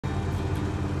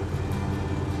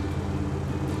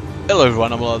Hello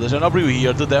everyone, I'm Lades and I'll bring you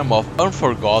here the demo of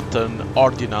Unforgotten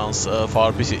Ordinance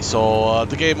for PC. So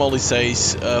the game only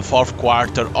says fourth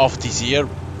quarter of this year,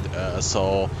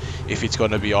 so if it's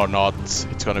gonna be or not,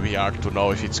 it's gonna be hard to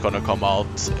know if it's gonna come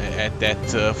out at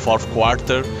that fourth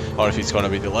quarter or if it's gonna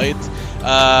be delayed.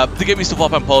 The game is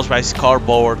developed and published by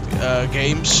Scoreboard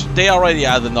Games. They already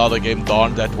had another game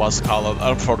done that was called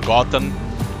Unforgotten.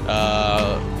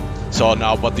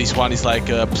 But this one is like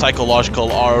a psychological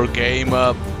horror game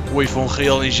with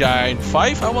Unreal Engine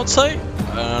 5, I would say,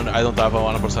 and I don't have a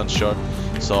 100% sure.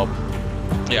 So,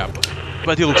 yeah,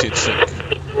 but it looks interesting.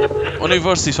 On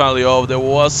University finally, there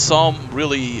was some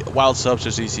really wild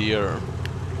substances here.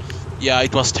 Yeah,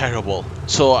 it was terrible.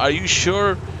 So, are you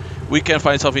sure we can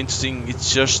find something interesting?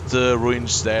 It's just the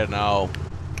ruins there now.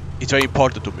 It's very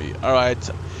important to me. Alright,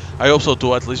 I hope so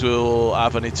too. At least we'll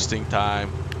have an interesting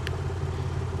time.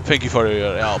 Thank you for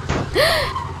your help.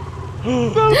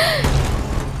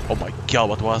 Oh my god,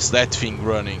 what was that thing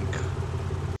running?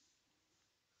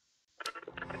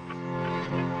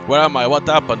 Where am I? What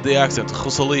happened? The accident.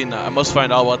 Rosalina, I must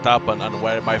find out what happened and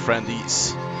where my friend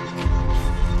is.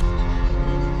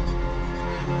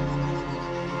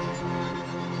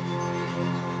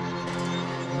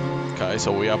 Okay,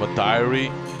 so we have a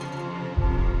diary.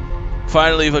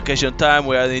 Finally, vacation time.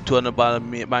 We are into an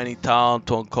abandoned mining town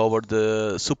to uncover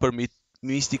the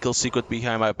mystical secret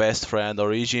behind my best friend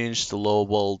Origins, the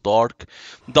global dork.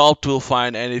 Doubt we'll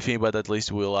find anything, but at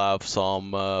least we'll have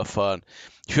some fun.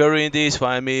 If you're in this,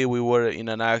 find me. We were in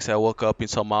an accident. I woke up in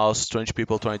some house. Strange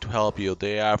people trying to help you.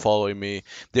 They are following me.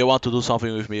 They want to do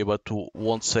something with me, but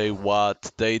won't say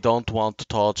what. They don't want to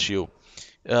touch you.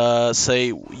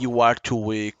 Say you are too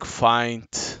weak. Find.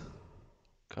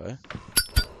 Okay.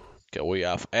 Okay, we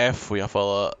have F. We have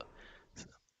a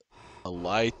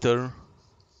lighter.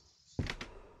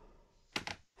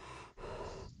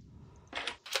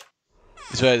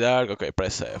 It's very dark. Okay,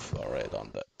 press F. Alright,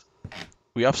 on that.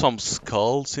 We have some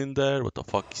skulls in there. What the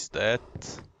fuck is that?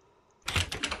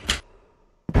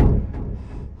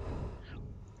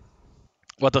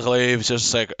 What the relief,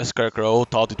 just a scarecrow.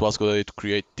 Thought it was good to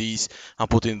create these and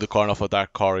put it in the corner of a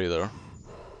dark corridor.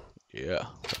 Yeah,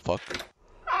 the fuck.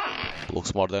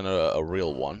 Looks more than a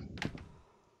real one.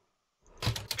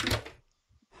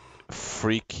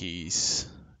 3 keys.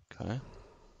 Okay.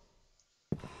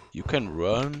 You can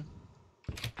run.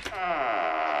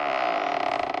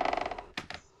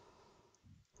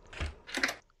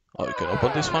 Oh, you can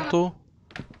open this one too?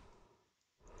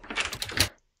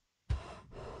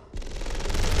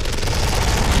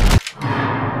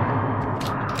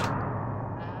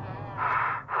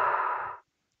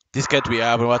 This can't be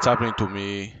happening. What's happening to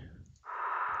me?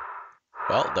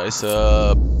 Well, there's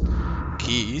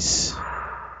keys.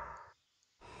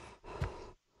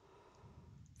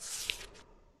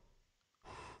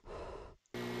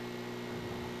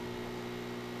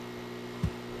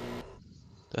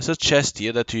 There's a chest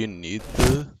here that you need.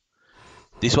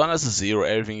 This one has a 0.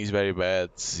 Everything is very bad.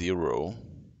 0.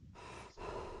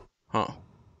 Huh.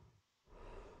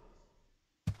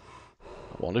 I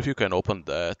wonder if you can open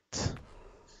that.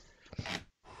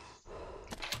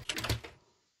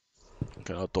 I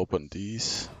cannot open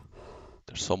these.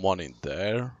 There's someone in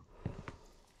there.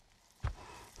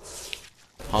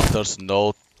 Hunter's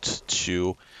note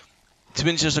to. It's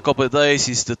been just a couple of days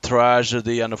since the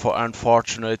tragedy and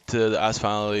unfortunate as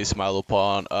finally smiled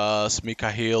upon us.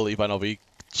 Mikhail Ivanovich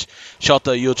shot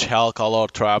a huge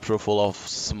hell-colored trap full of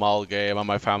small game, and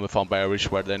my family found beverage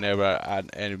where they never had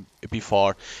any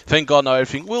before. Thank God now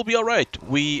everything will be alright.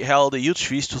 We held a huge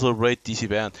feast to celebrate this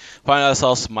event. Finally I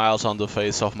saw smiles on the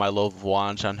face of my loved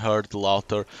ones and heard the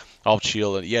laughter of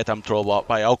children. Yet I'm troubled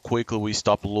by how quickly we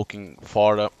stopped looking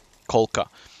for the Kolka.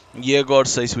 Yegor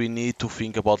says we need to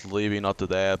think about living, not the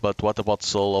dead, but what about the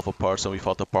soul of a person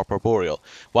without a proper burial?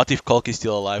 What if Kolk is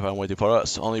still alive and waiting for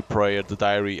us? Only prayer, the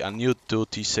diary, and new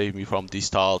duty save me from these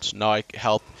thoughts. Now I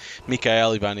help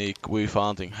Mikhail Ivanik with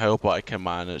hunting. I hope I can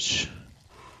manage.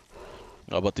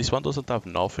 No, but this one doesn't have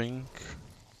nothing.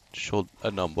 Show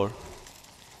a number.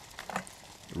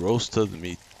 Roasted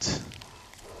meat.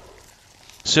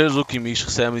 Shares looking mix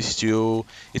semi stew.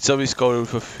 It's a discovery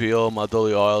with a film, a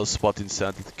dolly oil spot in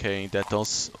scented cane that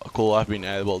could have been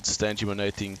edible. The stench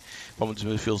emanating from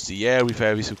the fills the air with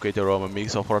heavy suffocating aroma,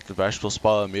 mix of rotten vegetables,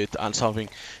 spoiled meat, and something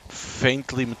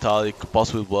faintly metallic,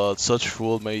 possibly blood. Such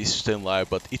food may sustain life,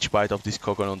 but each bite of this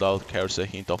coconut doubt carries a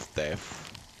hint of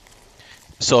death.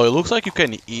 So it looks like you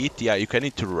can eat. Yeah, you can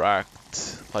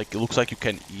interact. Like it looks like you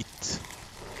can eat.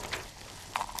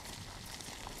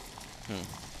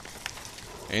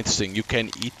 Interesting, you can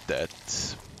eat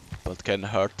that, but can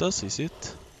hurt us, is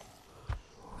it?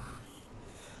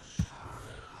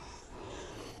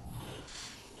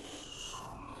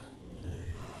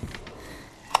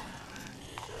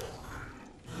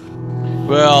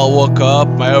 Well, woke up.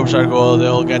 My hopes are good.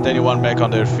 They'll get anyone back on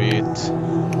their feet.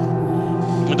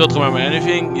 You don't remember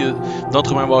anything? You don't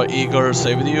remember Igor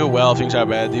saved you? Well, things are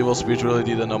bad. Evil spirit really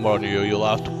did a number on you. You'll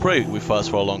have to pray with us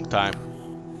for a long time.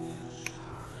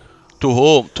 To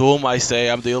whom? To whom I say,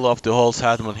 I'm the ill of the whole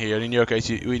settlement here. In your case,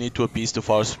 we need to appease the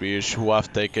foul spirits who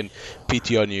have taken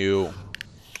pity on you.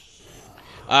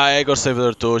 Igor saved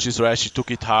her too. She's right. She took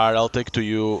it hard. I'll take to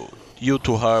you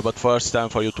to her, but first it's time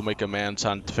for you to make amends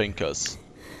and thank us.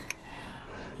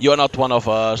 You are not one of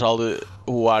us. All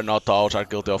who are not ours are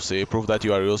guilty of sin. Prove that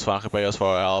you are useful and repay us for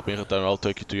our help. In return, I'll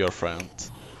take you to your friend.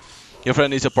 Your friend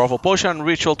needs a powerful potion and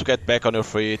ritual to get back on your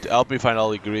feet. Help me find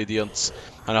all ingredients,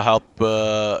 and I'll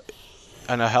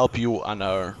help you and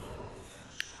her.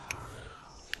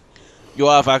 You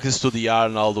have access to the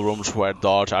yard and all the rooms where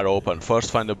doors are open.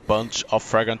 First, find a bunch of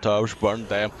fragrant herbs, burn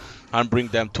them, and bring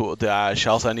them to the ash.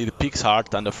 Also, I need a pig's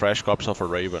heart and a fresh corpse of a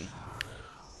raven.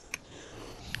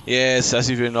 Yes, as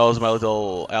if you know, my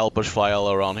little helpers fly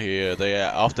all around here. They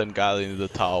often gather in the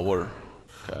tower.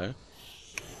 Okay.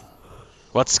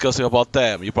 What's disgusting about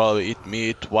them? You probably eat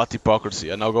meat. What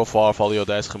hypocrisy. And now go far, follow your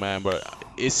desk, remember.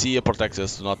 Isia protects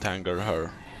us, do not anger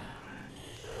her.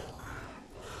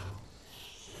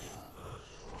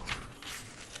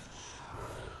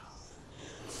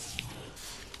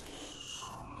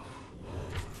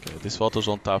 Okay, these photos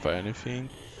don't have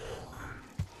anything.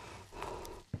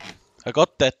 I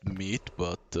got that meat,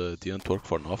 but didn't work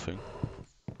for nothing.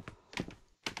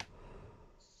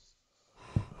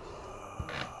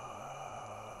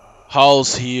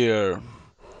 House here.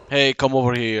 Hey, come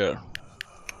over here.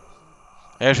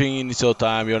 Everything in its own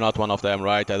time, you're not one of them,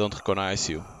 right? I don't recognize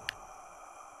you.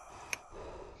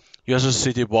 You're just a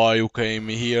city boy who came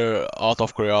here out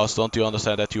of curiosity. Don't you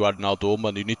understand that you are now doomed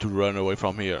and you need to run away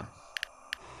from here?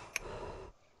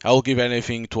 I would give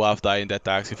anything to have died in that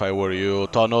taxi if I were you.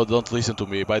 No, don't listen to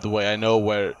me. By the way, I know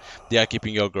where they are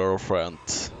keeping your girlfriend.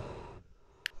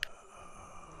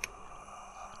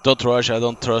 Don't rush, I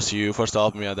don't trust you. First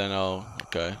help me and then I'll...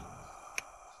 Okay.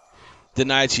 The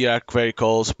nights here are very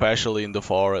cold, especially in the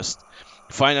forest.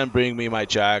 Find and bring me my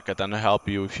jacket and I'll help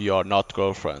you if you are not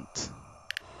girlfriend.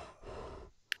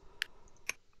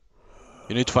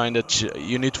 You need to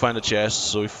find a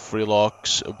chest with three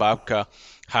locks. Babka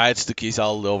hides the keys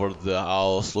all over the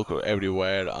house. Look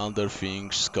everywhere, under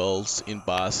things, skulls, in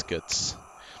baskets.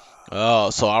 Oh,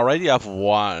 so I already have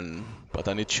one, but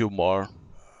I need two more.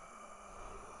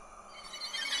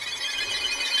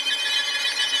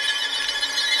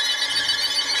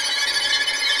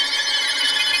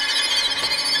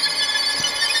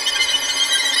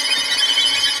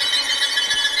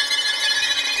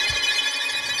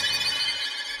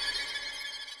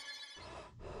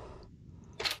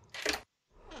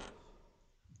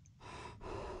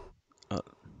 Uh,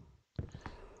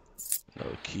 no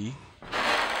key.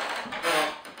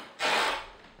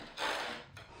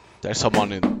 There's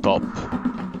someone in top.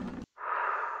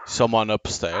 Someone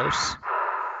upstairs.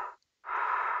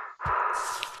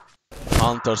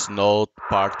 Hunter's Note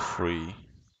Part 3.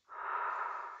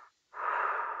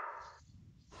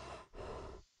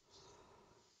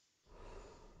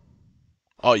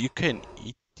 Oh, you can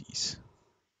eat these.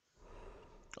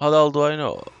 How the hell do I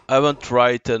know? I haven't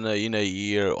written in a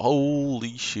year.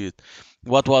 Holy shit.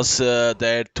 What was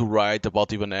there to write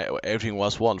about even everything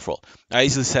was wonderful. I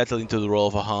easily settled into the role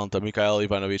of a hunter. Mikhail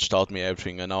Ivanovich taught me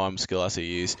everything and now I'm skilled as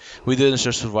he is. We didn't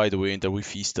just survive the winter, we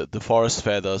feasted. The forest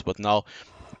fed us, but now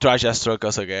trash has struck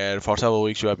us again. For several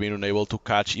weeks we have been unable to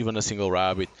catch even a single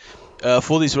rabbit.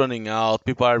 Food is running out,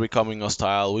 people are becoming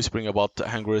hostile, whispering about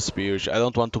hungry spirits. I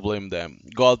don't want to blame them.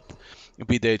 God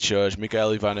be their judge.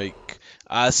 Mikhail Ivanovich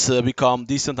has become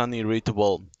distant and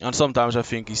irritable, and sometimes I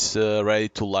think he's ready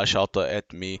to lash out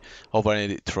at me over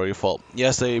any trifle.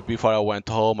 Yesterday, before I went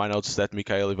home, I noticed that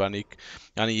Mikhail Ivanovich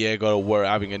and Yegor were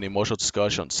having an emotional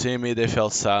discussion. Seeing me, they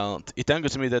felt silent. It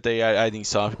angers me that they are hiding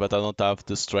something, but I don't have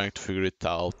the strength to figure it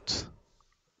out.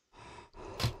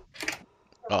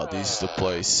 Oh, this is the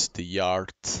place, the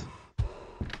yard.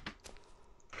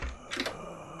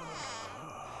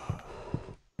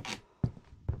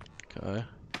 Okay.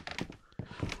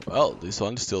 Well, this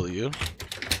one's still here.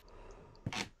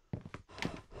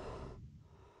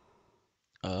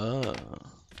 Ah.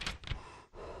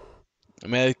 A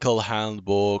medical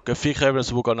handbook, a fake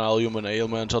reference book on all human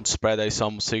ailments, on spread a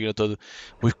some signature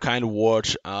with kind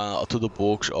words to the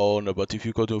book's owner. But if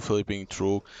you go to flipping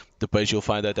through the page, you'll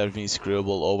find that everything is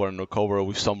scribbled over and covered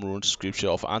with some rune description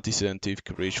of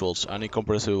anti-scientific rituals and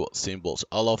incomprehensible symbols.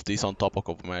 All of this on top of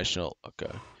conventional.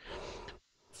 Okay.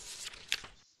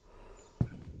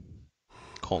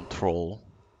 Control.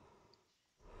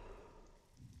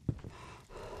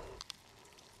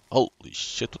 Holy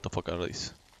shit, what the fuck are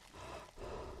these?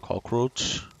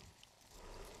 Cockroach.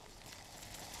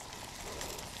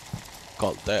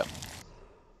 God damn.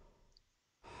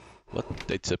 What?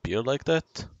 They disappear like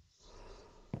that?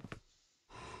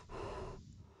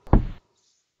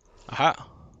 Aha!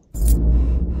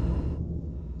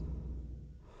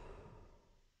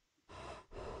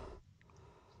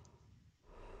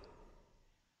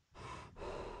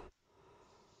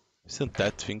 Isn't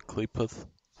that thing clipped?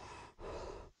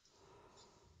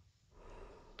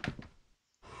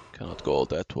 Cannot go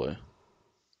that way.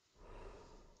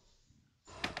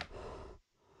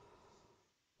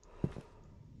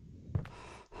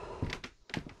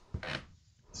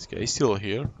 This guy's still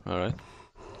here, alright.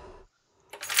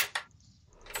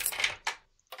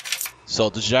 So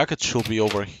the jacket should be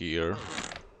over here.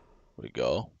 We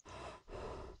go.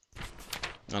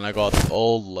 And I got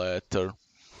old letter.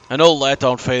 An old letter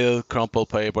on faded crumpled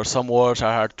paper. Some words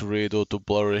are hard to read due to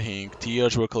blurry ink.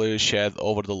 Tears were clearly shed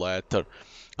over the letter.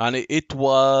 And it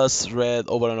was read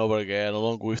over and over again,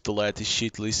 along with the latest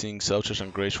sheet listing subjects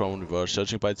and grades from university.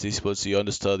 Judging by the disciplines, he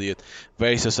understudied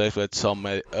very successfully at some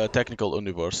technical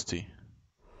university.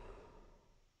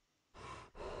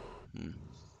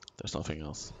 There's nothing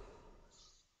else.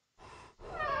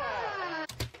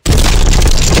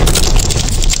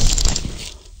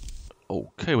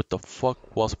 Okay, what the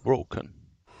fuck was broken?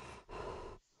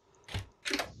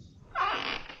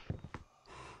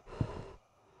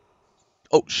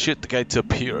 Oh shit, the guy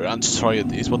disappeared and destroyed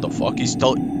this. What the fuck? He's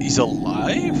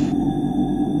alive?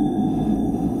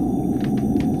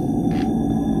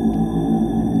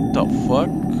 What the fuck?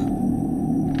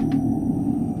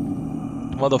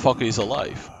 The motherfucker is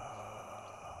alive.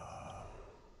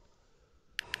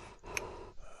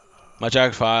 My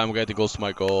jacket fire, I'm getting close to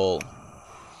my goal.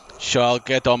 Sure, I'll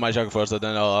get on my jacket first and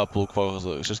then I'll look for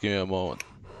it. Just give me a moment.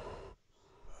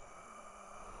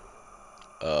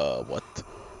 What?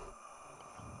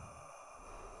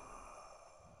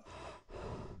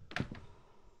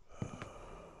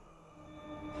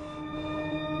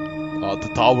 Oh, the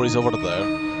tower is over there.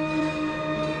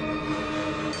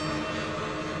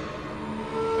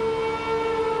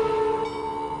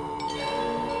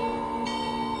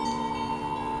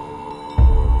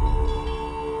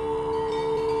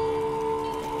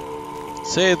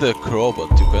 Say the crow,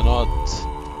 but you cannot.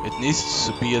 It needs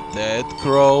to be a dead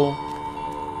crow.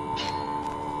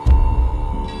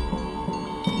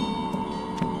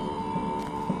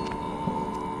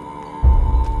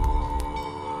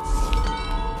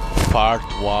 Part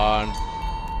 1.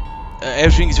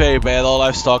 Everything is very bad. All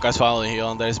livestock is finally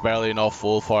healed, and there's barely enough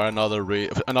food for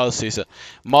another season.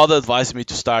 Mother advised me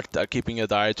to start keeping a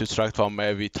diet to distract from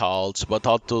heavy towels, but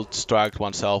how to distract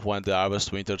oneself when the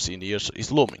harvest winters in years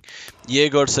is looming.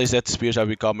 Jaeger says that the spirits have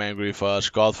become angry with us.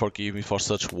 God forgive me for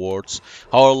such words.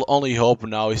 Our only hope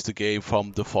now is to gain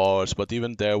from the forest, but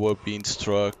even there we're being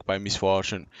struck by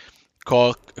misfortune.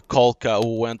 Kolka,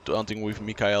 who went hunting with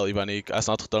Mikhail Ivanik, has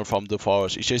not returned from the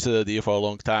forest. He chased the deer for a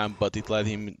long time, but it led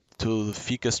him to the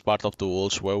thickest part of the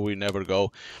woods, where we never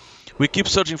go. We keep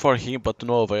searching for him, but to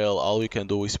no avail. All we can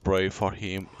do is pray for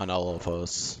him and all of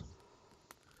us.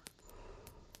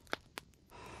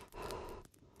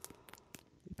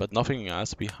 But nothing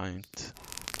else behind.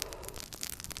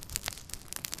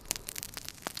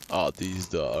 Oh, these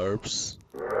the herbs.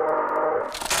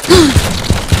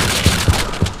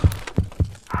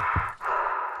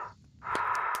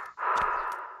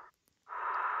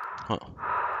 Huh.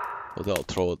 But I'll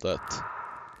throw that.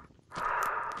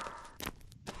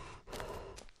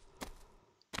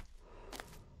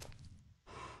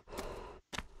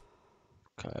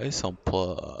 Okay,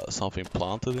 something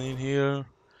planted in here.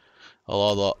 A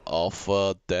lot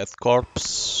of dead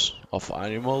corpse of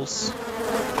animals.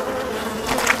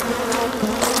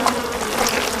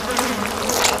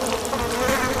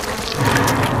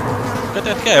 Look at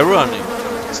that guy running.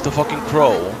 It's the fucking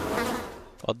crow.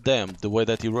 God damn, the way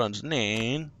that he runs.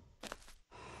 Nan.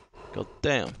 God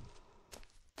damn.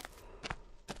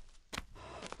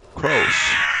 Crows.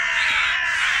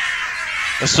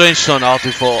 A strange sun out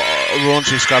for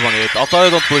launching carbonate. Although I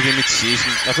don't believe in its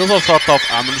season, I feel some sort of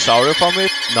ominous aura from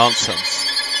it. Nonsense.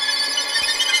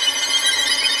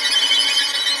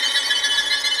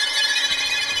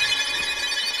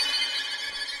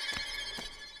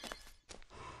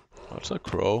 What's a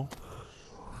crow?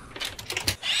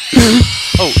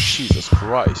 Oh, Jesus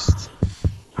Christ.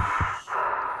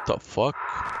 The fuck?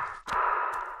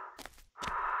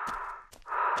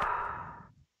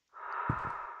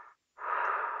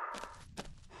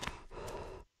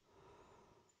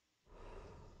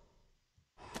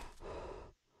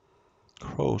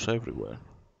 Crows everywhere.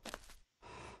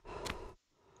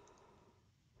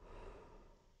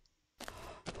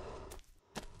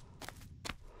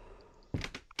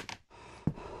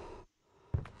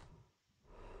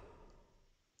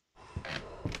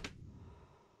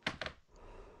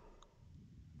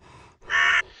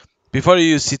 Before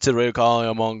you sit a real calling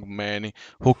among many,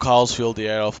 who calls fill the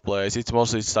air of place, it's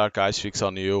mostly stark eyes fixed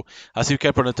on you, as you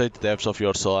can penetrate the depths of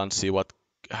your soul and see what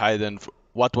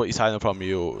is hidden from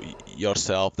you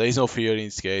yourself. There is no fear in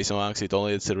its gaze, no anxiety,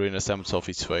 only the serene semblance of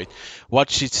its fate.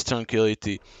 Watch its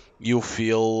tranquility. You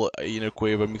feel in a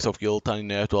quiver mix of guilt and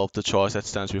inevitable of the choice that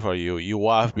stands before you. You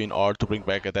have been ordered to bring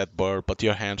back a dead bird, but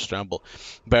your hands tremble,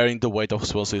 bearing the weight of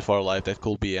responsibility for a life that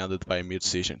could be ended by a mere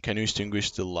decision. Can you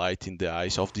extinguish the light in the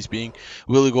eyes of this being?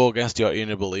 Will you go against your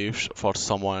inner beliefs for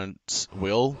someone's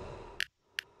will?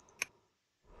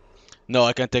 No,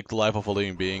 I can't take the life of a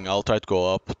living being. I'll try to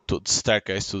go up to the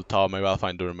staircase to the tower. Maybe I'll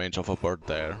find the remains of a bird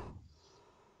there.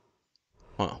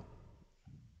 Huh.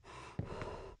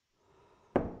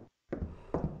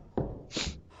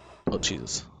 Oh,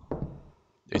 Jesus.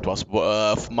 It was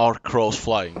more crows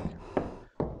flying.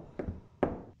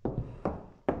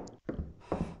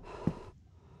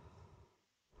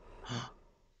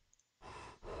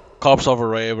 Corpse of a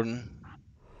raven.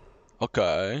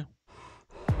 Okay.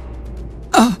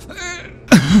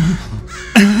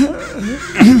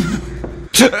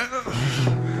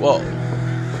 Whoa.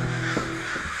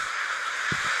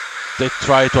 They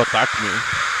try to attack me.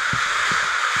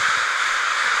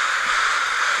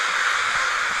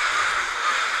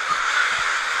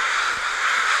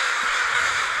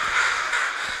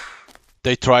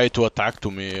 They tried to attack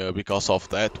to me because of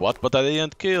that. What? But I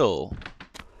didn't kill.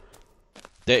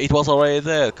 It was already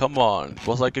there. Come on. It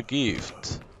was like a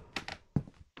gift.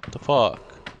 What the fuck?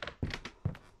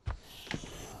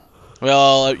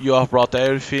 Well, you have brought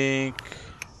everything.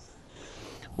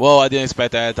 Whoa, I didn't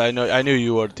expect that. I knew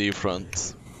you were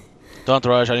different. Don't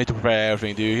rush. I need to prepare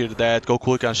everything. Do you hear that? Go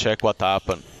quick and check what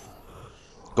happened.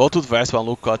 Go to the vestibule and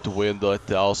look out the window at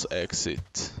the house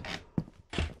exit.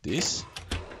 This?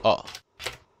 Oh.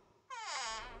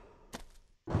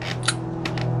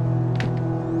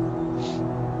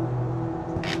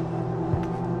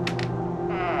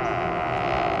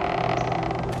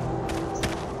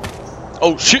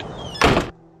 Oh shit!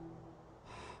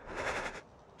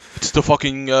 It's the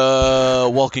fucking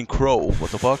walking crow. What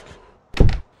the fuck?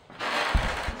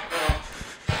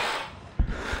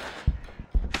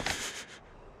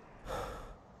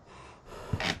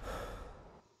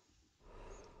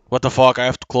 What the fuck? I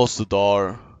have to close the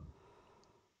door.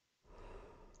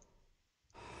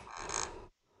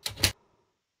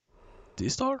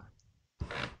 This door?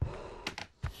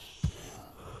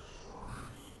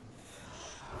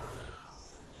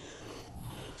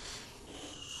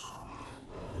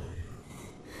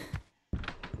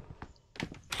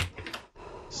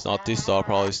 It's not this door,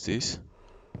 probably it's this.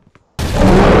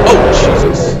 Oh,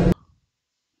 Jesus!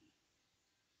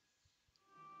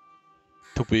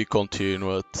 To be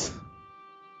continued.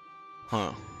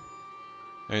 Huh.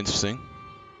 Interesting.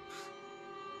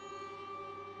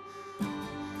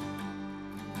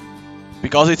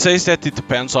 Because it says that it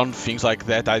depends on things like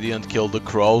that. I didn't kill the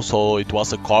crow, so it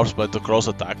was a corpse, but the crows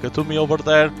attacked to me over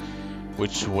there.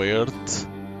 Which is weird.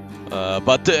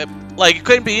 But like, it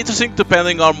can be interesting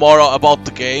depending on more about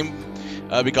the game.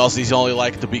 Because it's only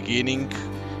like the beginning.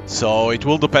 So it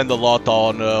will depend a lot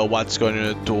on what's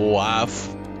going to have.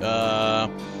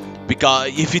 Because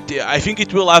I think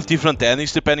it will have different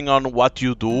endings depending on what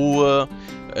you do.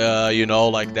 You know,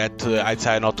 like that. I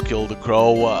decided not to kill the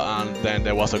crow, and then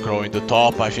there was a crow in the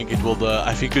top. I think it will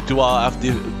have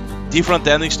different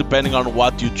endings depending on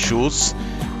what you choose.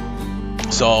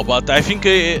 So, but I think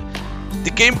the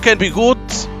game can be good,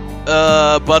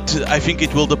 but I think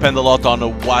it will depend a lot on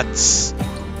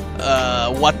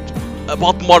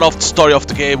about more of the story of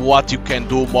the game, what you can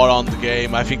do more on the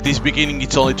game. I think this beginning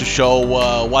it's only to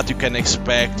show what you can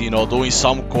expect, you know, doing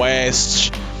some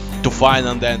quests to find,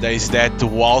 and then there is that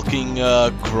walking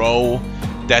crow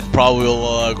that probably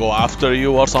will go after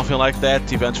you or something like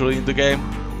that eventually in the game.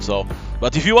 So,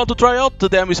 but if you want to try out, the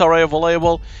demo is already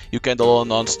available. You can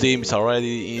download on Steam, it's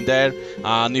already in there.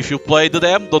 And if you play the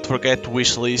demo, don't forget to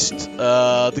wishlist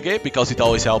the game, because it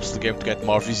always helps the game to get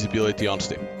more visibility on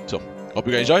Steam. So, hope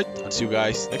you guys enjoyed, and see you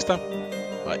guys next time.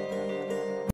 Bye.